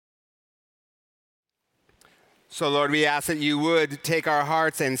So, Lord, we ask that you would take our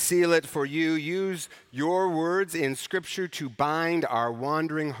hearts and seal it for you. Use your words in Scripture to bind our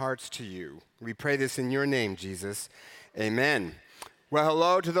wandering hearts to you. We pray this in your name, Jesus. Amen. Well,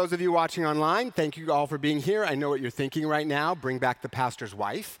 hello to those of you watching online. Thank you all for being here. I know what you're thinking right now. Bring back the pastor's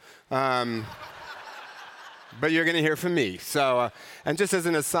wife. But you're going to hear from me. So, and just as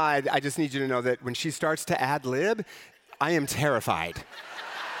an aside, I just need you to know that when she starts to ad lib, I am terrified.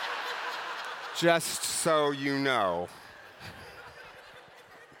 Just so you know.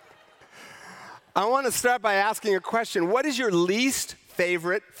 I want to start by asking a question. What is your least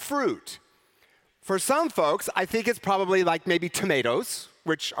favorite fruit? For some folks, I think it's probably like maybe tomatoes,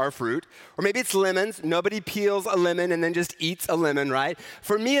 which are fruit, or maybe it's lemons. Nobody peels a lemon and then just eats a lemon, right?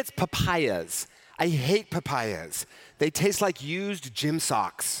 For me, it's papayas. I hate papayas. They taste like used gym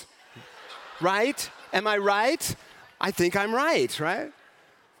socks, right? Am I right? I think I'm right?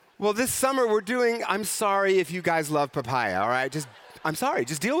 Well, this summer we're doing, I'm sorry if you guys love papaya, all right? I'm sorry,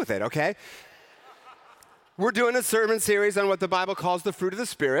 just deal with it, okay? We're doing a sermon series on what the Bible calls the fruit of the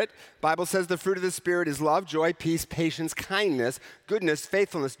Spirit. The Bible says the fruit of the Spirit is love, joy, peace, patience, kindness, goodness,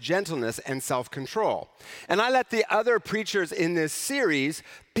 faithfulness, gentleness, and self-control. And I let the other preachers in this series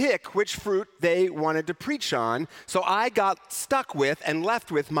pick which fruit they wanted to preach on, so I got stuck with and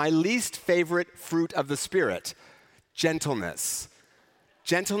left with my least favorite fruit of the Spirit, gentleness.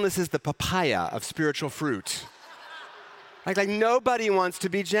 Gentleness is the papaya of spiritual fruit. Like nobody wants to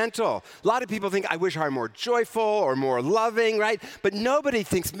be gentle. A lot of people think, I wish I were more joyful or more loving, right? But nobody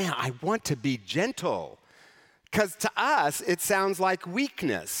thinks, man, I want to be gentle. Because to us, it sounds like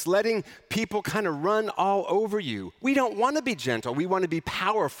weakness, letting people kind of run all over you. We don't want to be gentle. We want to be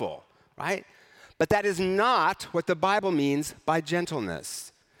powerful, right? But that is not what the Bible means by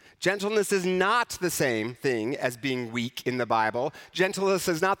gentleness. Gentleness is not the same thing as being weak in the Bible. Gentleness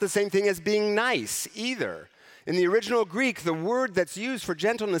is not the same thing as being nice either. In the original Greek, the word that's used for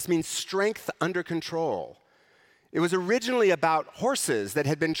gentleness means strength under control. It was originally about horses that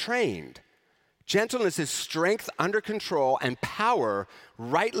had been trained. Gentleness is strength under control and power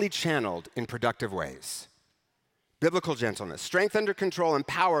rightly channeled in productive ways. Biblical gentleness, strength under control and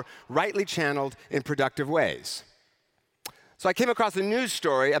power rightly channeled in productive ways. So I came across a news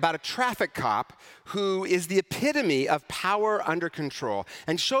story about a traffic cop who is the epitome of power under control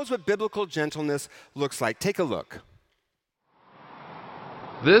and shows what biblical gentleness looks like. Take a look.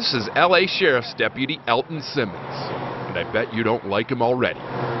 This is LA Sheriff's Deputy Elton Simmons, and I bet you don't like him already.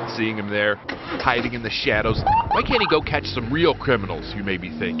 Seeing him there, hiding in the shadows, why can't he go catch some real criminals, you may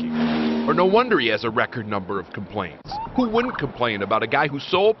be thinking? Or no wonder he has a record number of complaints. Who wouldn't complain about a guy whose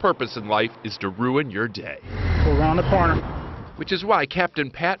sole purpose in life is to ruin your day? Go around the corner. Which is why Captain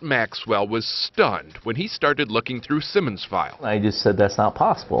Pat Maxwell was stunned when he started looking through Simmons' file. I just said that's not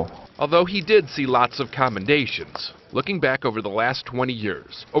possible. Although he did see lots of commendations, looking back over the last 20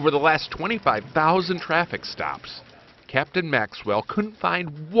 years, over the last 25,000 traffic stops, Captain Maxwell couldn't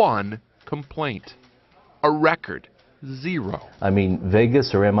find one complaint. A record. 0. I mean,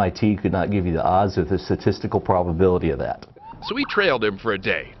 Vegas or MIT could not give you the odds or the statistical probability of that. So we trailed him for a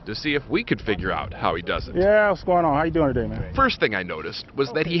day to see if we could figure out how he does it. Yeah, what's going on? How you doing today, man? First thing I noticed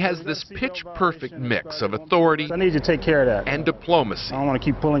was that he has this pitch-perfect mix of authority I need you to take care of that. and diplomacy, I don't want to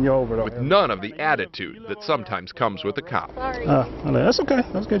keep pulling you over, though. with none of the attitude that sometimes comes with a cop. That's okay.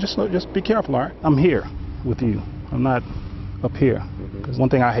 That's good. Just be careful, all right? I'm here with you. I'm not up here. Because one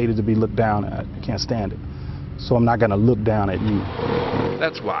thing I hate is to be looked down at. I can't stand it. So I'm not going to look down at you.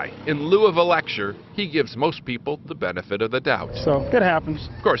 That's why, in lieu of a lecture, he gives most people the benefit of the doubt. So it happens.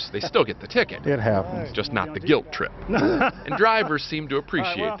 Of course, they still get the ticket, It happens. just not the guilt trip. And drivers seem to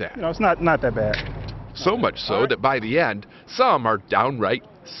appreciate that. You know, it's not that bad. So much so that by the end, some are downright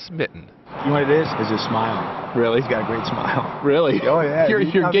smitten. You know what it is? It's his smile. Really? He's got a great smile. Really? Oh, yeah.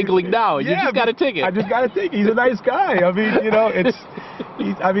 You're giggling now. You just got a ticket. I just got a ticket. He's a nice guy. I mean, you know,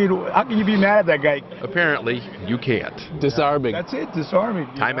 how can you be mad at that guy? Apparently, you can't. Disarming. That's it, disarming.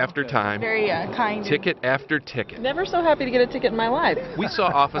 Time after time, Very kind. ticket after ticket. Never so happy to get a ticket in my life. We saw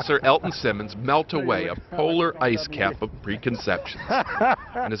Officer Elton Simmons melt away a polar ice cap of preconceptions.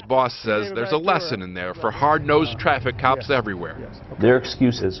 And his boss says there's a lesson in there for hard-nosed traffic cops everywhere. Their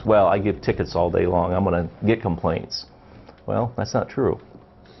excuse is, well, I give tickets all day long. I'm going to get complaints. Well, that's not true.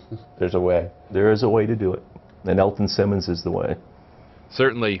 There's a way. There is a way to do it. And Elton Simmons is the way.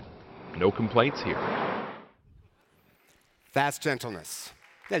 Certainly, no complaints here. That's gentleness.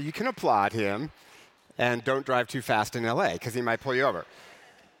 Yeah, you can applaud him and don't drive too fast in LA because he might pull you over.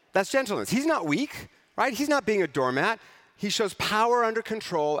 That's gentleness. He's not weak, right? He's not being a doormat. He shows power under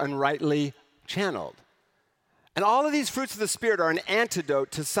control and rightly channeled. And all of these fruits of the Spirit are an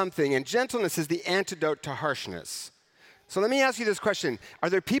antidote to something, and gentleness is the antidote to harshness. So let me ask you this question. Are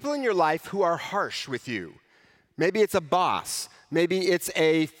there people in your life who are harsh with you? Maybe it's a boss. Maybe it's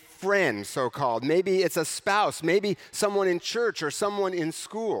a friend, so-called. Maybe it's a spouse. Maybe someone in church or someone in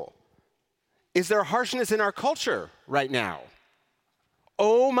school. Is there harshness in our culture right now?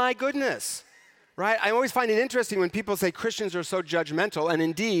 Oh my goodness. Right? I always find it interesting when people say Christians are so judgmental, and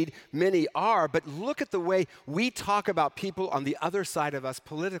indeed, many are, but look at the way we talk about people on the other side of us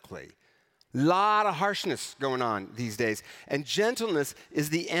politically. A lot of harshness going on these days, and gentleness is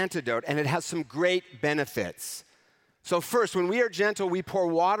the antidote, and it has some great benefits. So first, when we are gentle, we pour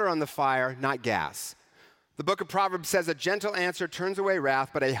water on the fire, not gas. The book of Proverbs says a gentle answer turns away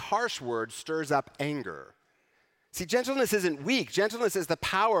wrath, but a harsh word stirs up anger. See, gentleness isn't weak. Gentleness is the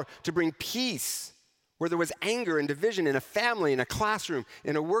power to bring peace where there was anger and division in a family, in a classroom,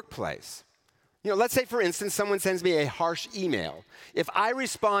 in a workplace. Let's say, for instance, someone sends me a harsh email. If I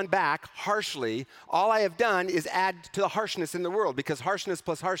respond back harshly, all I have done is add to the harshness in the world, because harshness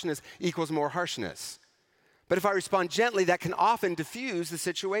plus harshness equals more harshness. But if I respond gently, that can often diffuse the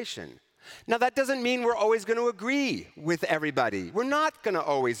situation. Now, that doesn't mean we're always going to agree with everybody. We're not going to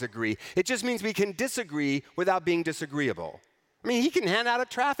always agree. It just means we can disagree without being disagreeable. I mean, he can hand out a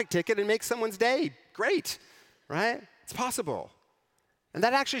traffic ticket and make someone's day great, right? It's possible. And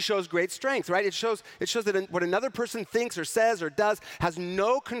that actually shows great strength, right? It shows that what another person thinks or says or does has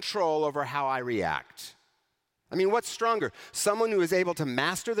no control over how I react. I mean, what's stronger? Someone who is able to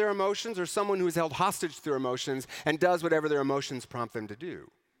master their emotions, or someone who is held hostage to their emotions and does whatever their emotions prompt them to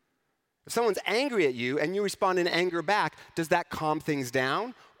do? If someone's angry at you and you respond in anger back, does that calm things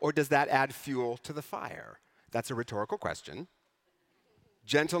down, or does that add fuel to the fire? That's a rhetorical question.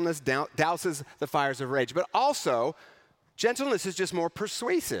 Gentleness douses the fires of rage. But also, gentleness is just more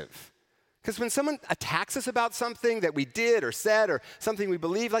persuasive. Because when someone attacks us about something that we did or said or something we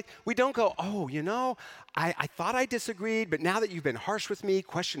believe, we don't go, oh, I thought I disagreed, but now that you've been harsh with me,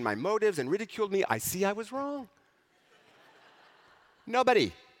 questioned my motives, and ridiculed me, I see I was wrong.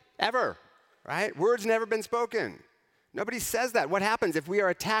 Nobody. Ever, right? Words never been spoken. Nobody says that. What happens if we are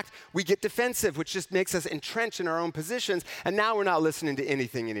attacked? We get defensive, which just makes us entrenched in our own positions, and now we're not listening to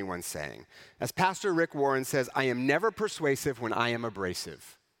anything anyone's saying. As Pastor Rick Warren says, I am never persuasive when I am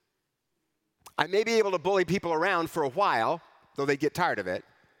abrasive. I may be able to bully people around for a while, though they get tired of it,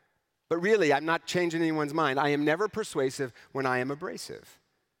 but really, I'm not changing anyone's mind. I am never persuasive when I am abrasive.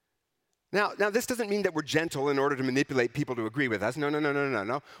 Now, this doesn't mean that we're gentle in order to manipulate people to agree with us.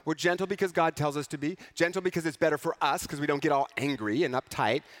 No. We're gentle because God tells us to be. Gentle because it's better for us, because we don't get all angry and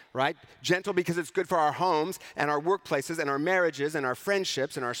uptight, right? Gentle because it's good for our homes and our workplaces and our marriages and our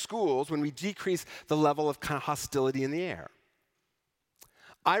friendships and our schools when we decrease the level of kind of hostility in the air.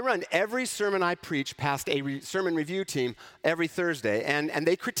 I run every sermon I preach past a sermon review team every Thursday, and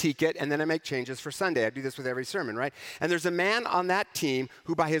they critique it, and then I make changes for Sunday. I do this with every sermon, right? And there's a man on that team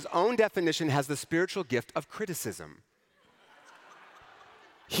who, by his own definition, has the spiritual gift of criticism.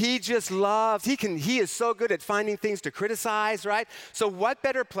 He just loves, he is so good at finding things to criticize, right? So what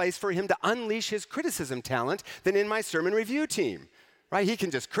better place for him to unleash his criticism talent than in my sermon review team? Right? He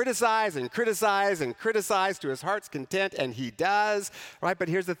can just criticize and criticize and criticize to his heart's content, and he does, right? But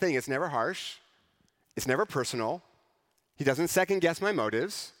here's the thing, it's never harsh. It's never personal. He doesn't second guess my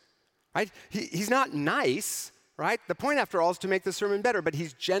motives, right? He's not nice, right? The point, after all, is to make the sermon better, but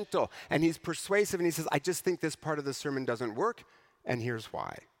he's gentle, and he's persuasive, and he says, I just think this part of the sermon doesn't work, and here's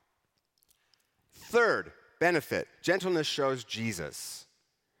why. Third benefit, gentleness shows Jesus.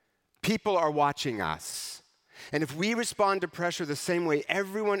 People are watching us. And if we respond to pressure the same way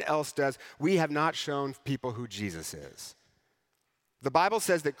everyone else does, we have not shown people who Jesus is. The Bible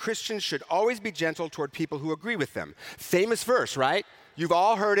says that Christians should always be gentle toward people who agree with them. Famous verse, right? You've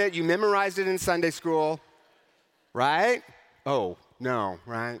all heard it. You memorized it in Sunday school, right? Oh, no,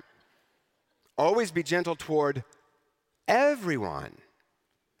 right? Always be gentle toward everyone.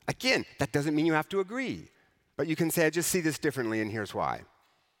 Again, that doesn't mean you have to agree. But you can say, I just see this differently, and here's why.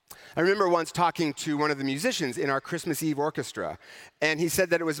 I remember once talking to one of the musicians in our Christmas Eve orchestra, and he said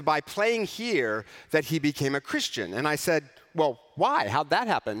that it was by playing here that he became a Christian. And I said, well, why? How'd that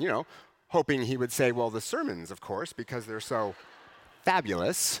happen? Hoping he would say, well, the sermons, of course, because they're so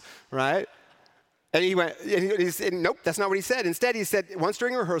fabulous, right? And he said, nope, that's not what he said. Instead, he said, once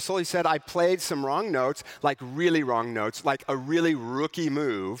during rehearsal, he said, I played some wrong notes, like really wrong notes, like a really rookie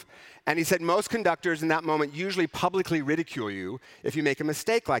move. And he said, most conductors in that moment usually publicly ridicule you if you make a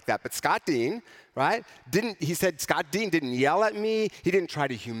mistake like that. But Scott Dean, right, he said, Scott Dean didn't yell at me. He didn't try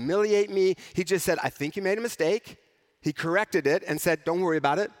to humiliate me. He just said, I think you made a mistake. He corrected it and said, don't worry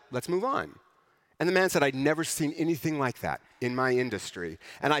about it. Let's move on. And the man said, I'd never seen anything like that in my industry.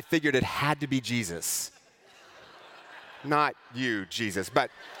 And I figured it had to be Jesus. Not you, Jesus,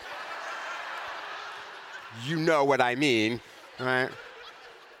 but you know what I mean, right?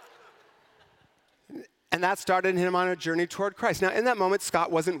 And that started him on a journey toward Christ. Now, in that moment,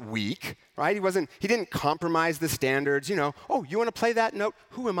 Scott wasn't weak, right? He didn't compromise the standards, oh, you want to play that note?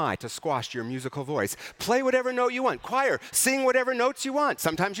 Who am I to squash your musical voice? Play whatever note you want. Choir, sing whatever notes you want.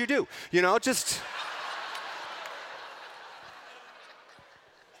 Sometimes you do, just...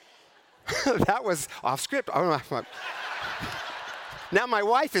 That was off script. Oh, now my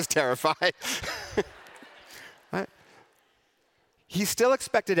wife is terrified. Right? He still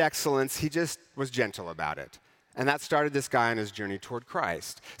expected excellence. He just was gentle about it. And that started this guy on his journey toward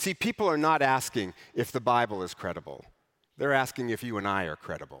Christ. See, people are not asking if the Bible is credible. They're asking if you and I are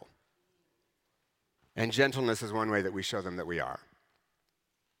credible. And gentleness is one way that we show them that we are.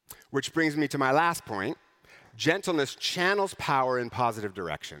 Which brings me to my last point. Gentleness channels power in positive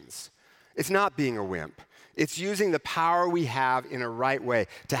directions. It's not being a wimp. It's using the power we have in a right way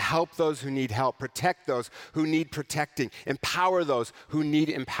to help those who need help, protect those who need protecting, empower those who need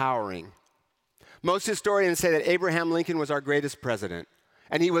empowering. Most historians say that Abraham Lincoln was our greatest president,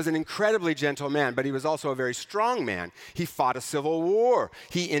 and he was an incredibly gentle man, but he was also a very strong man. He fought a civil war.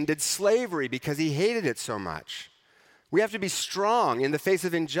 He ended slavery because he hated it so much. We have to be strong in the face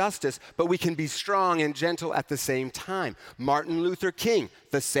of injustice, but we can be strong and gentle at the same time. Martin Luther King,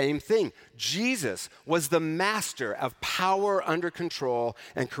 the same thing. Jesus was the master of power under control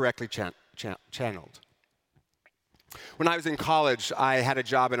and correctly channeled. When I was in college, I had a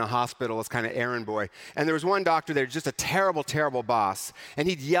job in a hospital as kind of errand boy. And there was one doctor there, just a terrible, terrible boss. And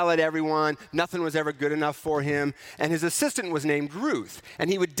he'd yell at everyone. Nothing was ever good enough for him. And his assistant was named Ruth. And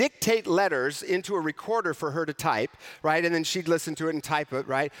he would dictate letters into a recorder for her to type, right? And then she'd listen to it and type it,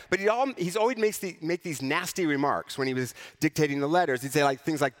 right? But he's always make these nasty remarks when he was dictating the letters. He'd say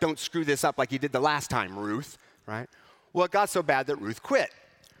things like, don't screw this up like you did the last time, Ruth, right? Well, it got so bad that Ruth quit.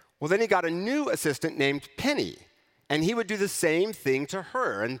 Well, then he got a new assistant named Penny. And he would do the same thing to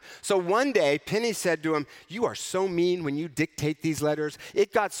her. And so one day, Penny said to him, you are so mean when you dictate these letters.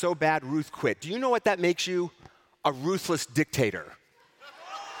 It got so bad, Ruth quit. Do you know what that makes you? A ruthless dictator.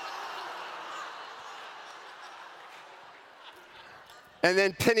 And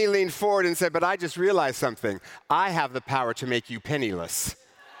then Penny leaned forward and said, but I just realized something. I have the power to make you penniless.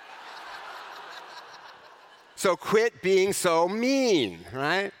 So quit being so mean,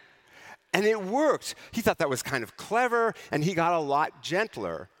 right? And it worked. He thought that was kind of clever, and he got a lot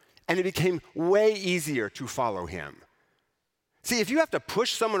gentler, and it became way easier to follow him. See, if you have to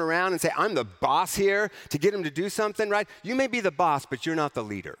push someone around and say, I'm the boss here, to get him to do something, right? You may be the boss, but you're not the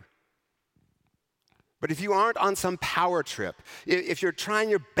leader. But if you aren't on some power trip, if you're trying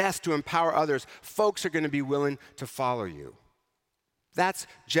your best to empower others, folks are going to be willing to follow you. That's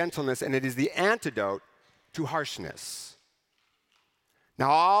gentleness, and it is the antidote to harshness. Now,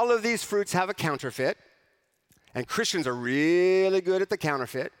 all of these fruits have a counterfeit, and Christians are really good at the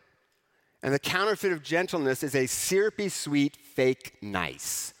counterfeit. And the counterfeit of gentleness is a syrupy, sweet, fake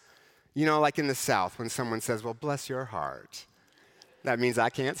nice. Like in the South, when someone says, well, bless your heart. That means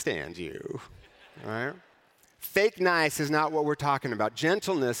I can't stand you, right? Fake nice is not what we're talking about.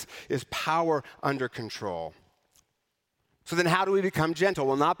 Gentleness is power under control. So then how do we become gentle?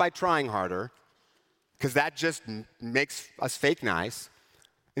 Well, not by trying harder, because that just makes us fake nice.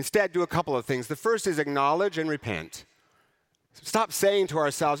 Instead, do a couple of things. The first is acknowledge and repent. Stop saying to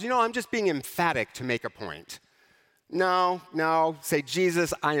ourselves, I'm just being emphatic to make a point. No. Say,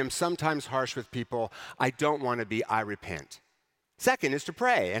 Jesus, I am sometimes harsh with people. I don't want to be. I repent. Second is to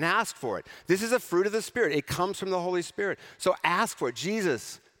pray and ask for it. This is a fruit of the Spirit. It comes from the Holy Spirit. So ask for it.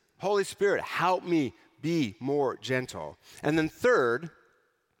 Jesus, Holy Spirit, help me be more gentle. And then third,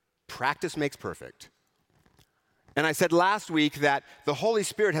 practice makes perfect. And I said last week that the Holy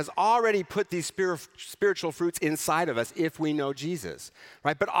Spirit has already put these spiritual fruits inside of us if we know Jesus,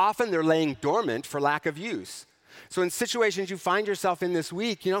 right? But often they're laying dormant for lack of use. So in situations you find yourself in this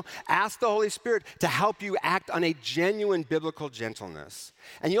week, ask the Holy Spirit to help you act on a genuine biblical gentleness.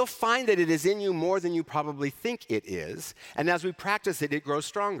 And you'll find that it is in you more than you probably think it is. And as we practice it, it grows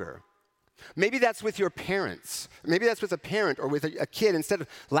stronger. Maybe that's with your parents. Maybe that's with a parent or with a kid. Instead of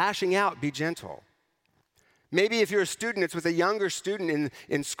lashing out, be gentle. Maybe if you're a student, it's with a younger student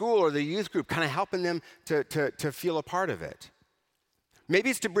in school or the youth group, kind of helping them to feel a part of it. Maybe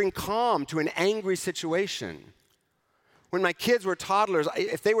it's to bring calm to an angry situation. When my kids were toddlers,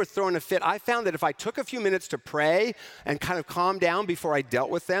 if they were throwing a fit, I found that if I took a few minutes to pray and kind of calm down before I dealt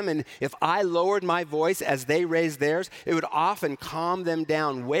with them, and if I lowered my voice as they raised theirs, it would often calm them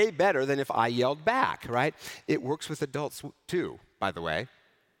down way better than if I yelled back, right? It works with adults too, by the way.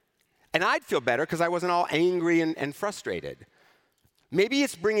 And I'd feel better because I wasn't all angry and frustrated. Maybe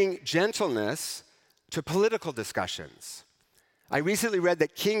it's bringing gentleness to political discussions. I recently read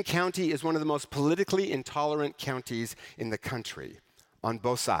that King County is one of the most politically intolerant counties in the country on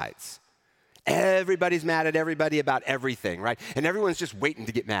both sides. Everybody's mad at everybody about everything, right? And everyone's just waiting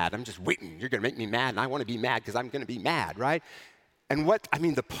to get mad. I'm just waiting. You're going to make me mad, and I want to be mad because I'm going to be mad, right? And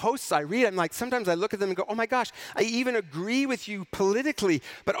the posts I read, I'm like, sometimes I look at them and go, oh my gosh, I even agree with you politically,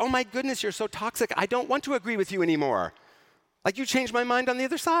 but oh my goodness, you're so toxic. I don't want to agree with you anymore. Like you changed my mind on the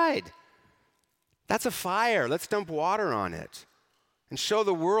other side. That's a fire. Let's dump water on it and show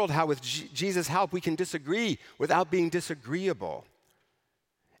the world how with Jesus' help we can disagree without being disagreeable.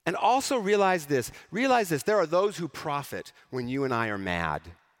 And also realize this, there are those who profit when you and I are mad.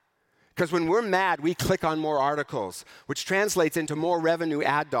 Because when we're mad, we click on more articles, which translates into more revenue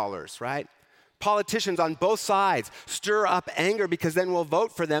ad dollars, right? Politicians on both sides stir up anger because then we'll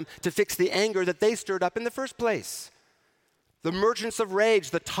vote for them to fix the anger that they stirred up in the first place. The merchants of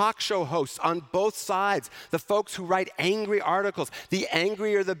rage, the talk show hosts on both sides, the folks who write angry articles, the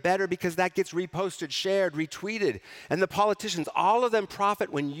angrier the better because that gets reposted, shared, retweeted. And the politicians, all of them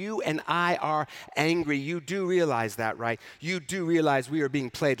profit when you and I are angry. You do realize that, right? You do realize we are being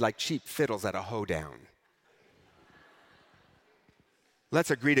played like cheap fiddles at a hoedown.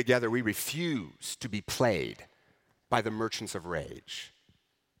 Let's agree together we refuse to be played by the merchants of rage.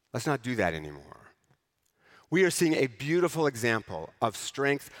 Let's not do that anymore. We are seeing a beautiful example of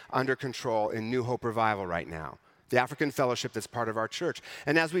strength under control in New Hope Revival right now, the African Fellowship that's part of our church.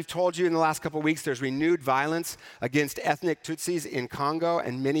 And as we've told you in the last couple of weeks, there's renewed violence against ethnic Tutsis in Congo,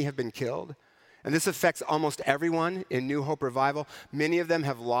 and many have been killed. And this affects almost everyone in New Hope Revival. Many of them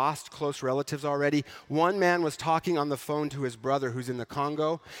have lost close relatives already. One man was talking on the phone to his brother who's in the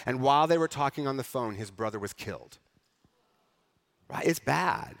Congo, and while they were talking on the phone, his brother was killed. Right? It's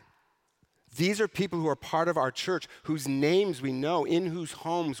bad. These are people who are part of our church, whose names we know, in whose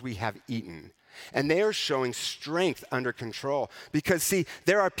homes we have eaten. And they are showing strength under control. Because, see,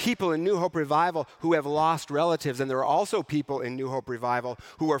 there are people in New Hope Revival who have lost relatives, and there are also people in New Hope Revival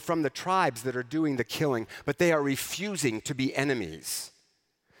who are from the tribes that are doing the killing, but they are refusing to be enemies.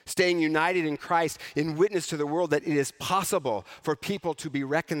 Staying united in Christ in witness to the world that it is possible for people to be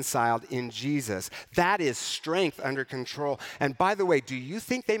reconciled in Jesus. That is strength under control. And by the way, do you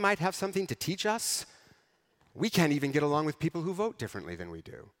think they might have something to teach us? We can't even get along with people who vote differently than we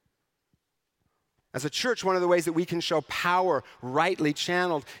do. As a church, one of the ways that we can show power rightly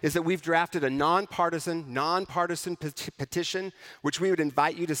channeled is that we've drafted a nonpartisan petition, which we would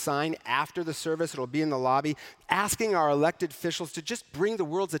invite you to sign after the service. It'll be in the lobby, asking our elected officials to just bring the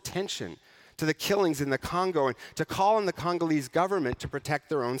world's attention to the killings in the Congo and to call on the Congolese government to protect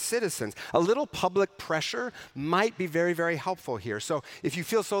their own citizens. A little public pressure might be very, very helpful here. So if you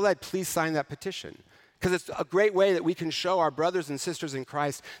feel so led, please sign that petition. Because it's a great way that we can show our brothers and sisters in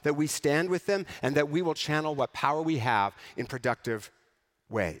Christ that we stand with them and that we will channel what power we have in productive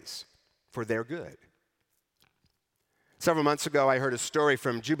ways for their good. Several months ago, I heard a story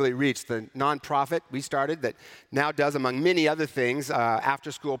from Jubilee Reach, the nonprofit we started that now does, among many other things,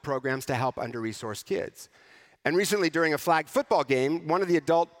 after-school programs to help under-resourced kids. And recently, during a flag football game, one of the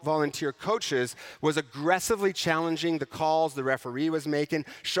adult volunteer coaches was aggressively challenging the calls the referee was making,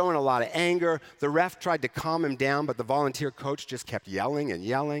 showing a lot of anger. The ref tried to calm him down, but the volunteer coach just kept yelling and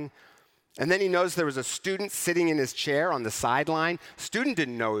yelling. And then he noticed there was a student sitting in his chair on the sideline. Student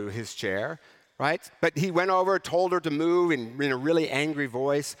didn't know it was his chair, right? But he went over, told her to move in a really angry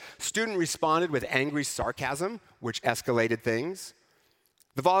voice. Student responded with angry sarcasm, which escalated things.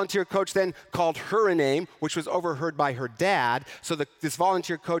 The volunteer coach then called her a name, which was overheard by her dad. So this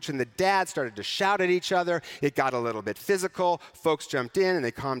volunteer coach and the dad started to shout at each other. It got a little bit physical. Folks jumped in and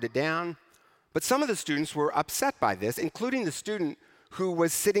they calmed it down. But some of the students were upset by this, including the student who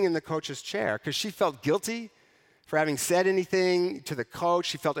was sitting in the coach's chair, because she felt guilty for having said anything to the coach.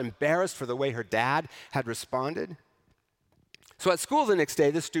 She felt embarrassed for the way her dad had responded. So at school the next day,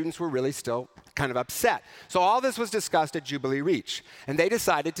 the students were really still kind of upset. So all this was discussed at Jubilee Reach, and they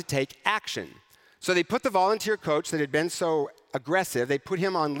decided to take action. So they put the volunteer coach that had been so aggressive, they put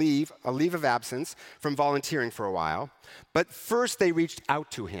him on leave, a leave of absence from volunteering for a while. But first they reached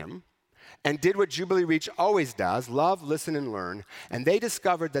out to him and did what Jubilee Reach always does, love, listen, and learn. And they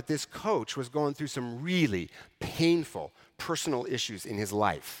discovered that this coach was going through some really painful personal issues in his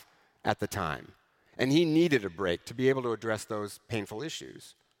life at the time. And he needed a break to be able to address those painful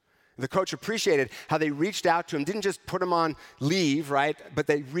issues. The coach appreciated how they reached out to him, didn't just put him on leave, right? But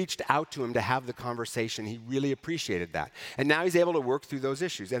they reached out to him to have the conversation. He really appreciated that. And now he's able to work through those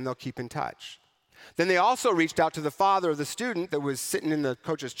issues, and they'll keep in touch. Then they also reached out to the father of the student that was sitting in the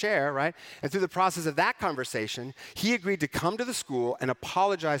coach's chair, right? And through the process of that conversation, he agreed to come to the school and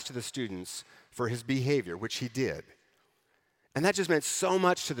apologize to the students for his behavior, which he did. And that just meant so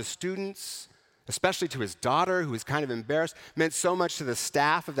much to the students, especially to his daughter, who was kind of embarrassed, meant so much to the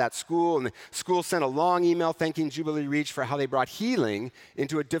staff of that school. And the school sent a long email thanking Jubilee Reach for how they brought healing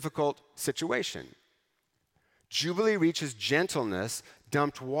into a difficult situation. Jubilee Reach's gentleness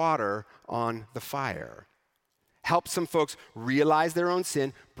dumped water on the fire, helped some folks realize their own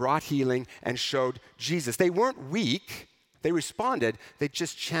sin, brought healing, and showed Jesus. They weren't weak. They responded. They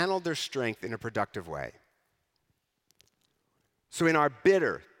just channeled their strength in a productive way. So in our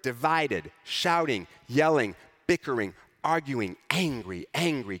bitter, divided, shouting, yelling, bickering, arguing,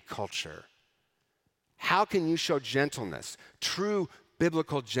 angry culture, how can you show gentleness, true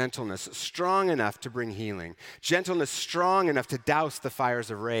biblical gentleness, strong enough to bring healing, gentleness strong enough to douse the fires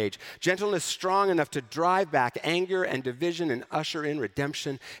of rage, gentleness strong enough to drive back anger and division and usher in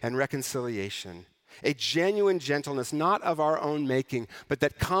redemption and reconciliation? A genuine gentleness, not of our own making, but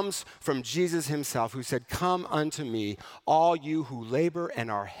that comes from Jesus himself, who said, "Come unto me, all you who labor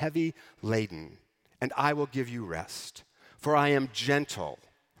and are heavy laden, and I will give you rest. For I am gentle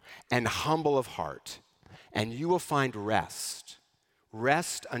and humble of heart, and you will find rest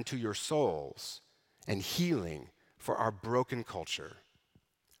unto your souls and healing for our broken culture."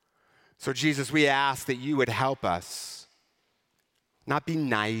 So Jesus, we ask that you would help us not be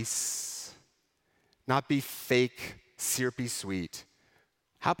nice, not be fake, syrupy sweet.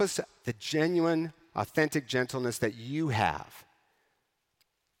 Help us the genuine, authentic gentleness that you have,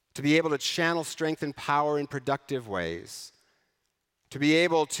 to be able to channel strength and power in productive ways, to be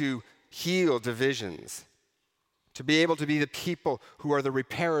able to heal divisions, to be able to be the people who are the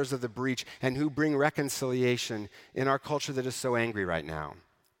repairers of the breach and who bring reconciliation in our culture that is so angry right now.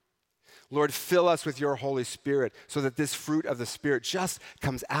 Lord, fill us with your Holy Spirit so that this fruit of the Spirit just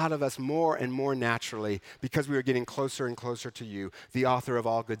comes out of us more and more naturally because we are getting closer and closer to you, the author of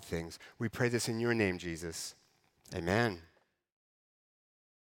all good things. We pray this in your name, Jesus. Amen.